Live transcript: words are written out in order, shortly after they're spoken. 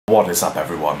What is up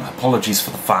everyone? Apologies for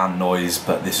the fan noise,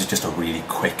 but this is just a really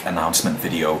quick announcement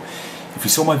video. If you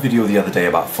saw my video the other day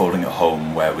about folding at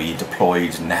home where we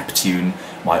deployed Neptune,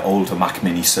 my older Mac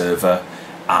Mini server,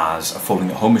 as a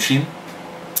folding at home machine,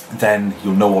 then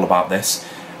you'll know all about this.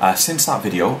 Since that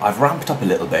video I've ramped up a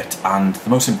little bit, and the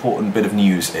most important bit of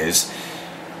news is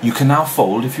you can now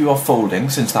fold if you are folding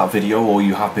since that video, or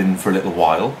you have been for a little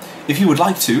while. If you would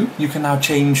like to, you can now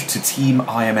change to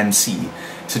Team-IMNC.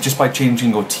 So just by changing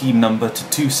your team number to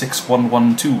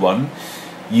 261121,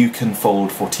 you can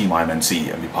fold for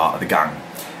Team-IMNC and be part of the gang.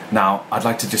 Now, I'd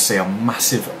like to just say a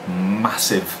massive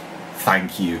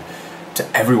thank you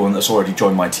to everyone that's already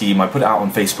joined my team. I put it out on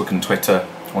Facebook and Twitter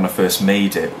when I first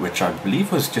made it, which I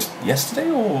believe was just yesterday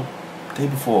or the day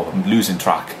before. I'm losing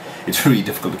track. It's really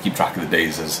difficult to keep track of the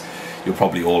days, as you're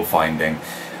probably all finding.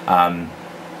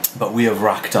 But we have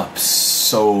racked up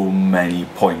so many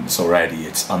points already,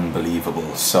 it's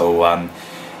unbelievable. So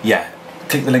yeah,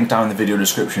 click the link down in the video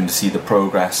description to see the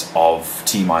progress of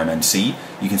Team-IMNC.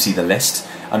 You can see the list.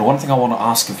 And one thing I want to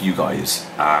ask of you guys,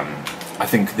 I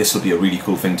think this will be a really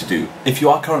cool thing to do. If you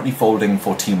are currently folding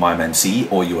for Team-IMNC,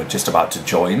 or you are just about to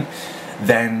join,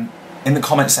 then in the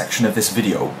comment section of this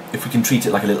video, if we can treat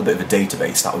it like a little bit of a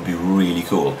database, that would be really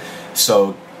cool.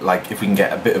 So like if we can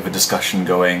get a bit of a discussion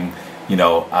going, you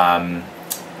know,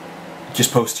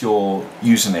 just post your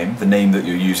username, the name that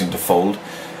you're using to fold,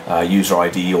 user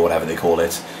ID or whatever they call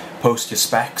it. Post your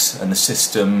specs and the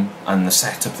system and the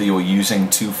setup that you're using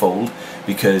to fold,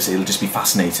 because it'll just be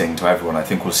fascinating to everyone. I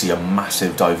think we'll see a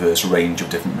massive diverse range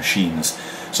of different machines.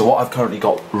 So what I've currently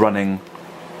got running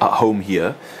at home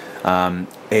here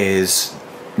is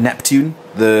Neptune,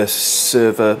 the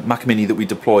server Mac Mini that we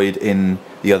deployed in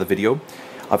the other video.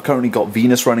 I've currently got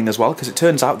Venus running as well, because it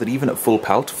turns out that even at full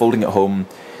pelt, folding at home,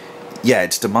 yeah,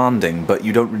 it's demanding, but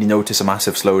you don't really notice a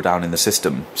massive slowdown in the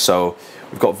system. So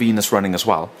we've got Venus running as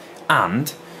well.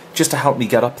 And just to help me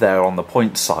get up there on the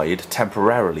point side,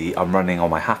 temporarily I'm running on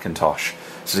my Hackintosh.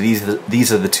 So these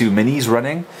are the two minis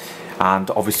running,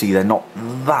 and obviously they're not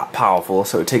that powerful,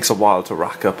 so it takes a while to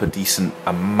rack up a decent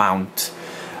amount.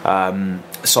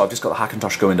 So I've just got the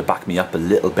Hackintosh going to back me up a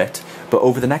little bit. But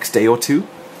over the next day or two,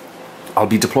 I'll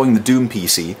be deploying the Doom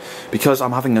PC, because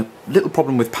I'm having a little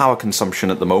problem with power consumption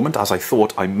at the moment, as I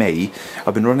thought I may.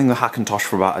 I've been running the Hackintosh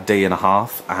for about a day and a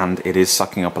half, and it is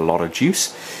sucking up a lot of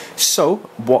juice. So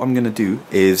what I'm going to do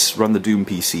is run the Doom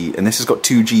PC, and this has got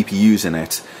 2 GPUs in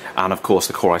it, and of course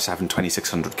the Core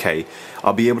i7-2600K.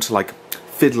 I'll be able to like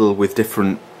fiddle with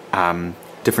different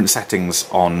settings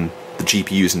on the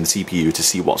GPUs and the CPU to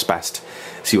see what's best,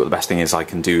 see what the best thing is I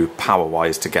can do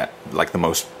power-wise to get like the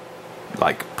most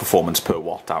performance per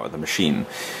watt out of the machine.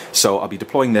 So I'll be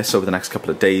deploying this over the next couple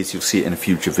of days. You'll see it in a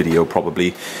future video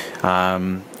probably.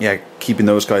 Yeah, keeping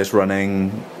those guys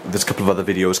running. There's a couple of other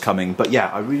videos coming, but yeah,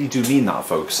 I really do mean that,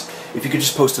 folks. If you could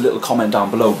just post a little comment down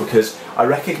below, because I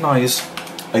recognise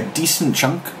a decent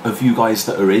chunk of you guys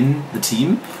that are in the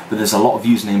team, but there's a lot of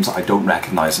usernames that I don't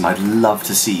recognise, and I'd love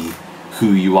to see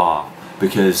who you are,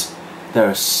 because there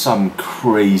are some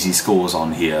crazy scores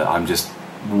on here. I'm just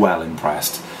well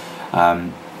impressed.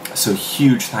 So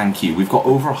huge thank you. We've got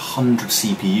over 100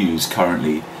 CPUs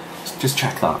currently. Just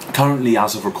check that. Currently,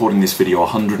 as of recording this video,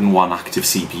 101 active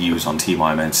CPUs on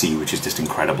Team-IMNC, which is just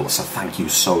incredible. So thank you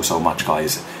so much,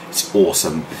 guys. It's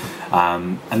awesome.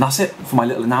 And that's it for my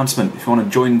little announcement. If you want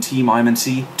to join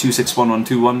Team-IMNC,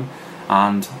 261121,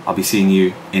 and I'll be seeing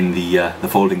you in the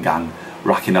folding gang,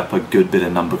 racking up a good bit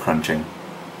of number crunching.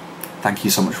 Thank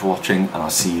you so much for watching, and I'll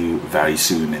see you very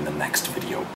soon in the next video.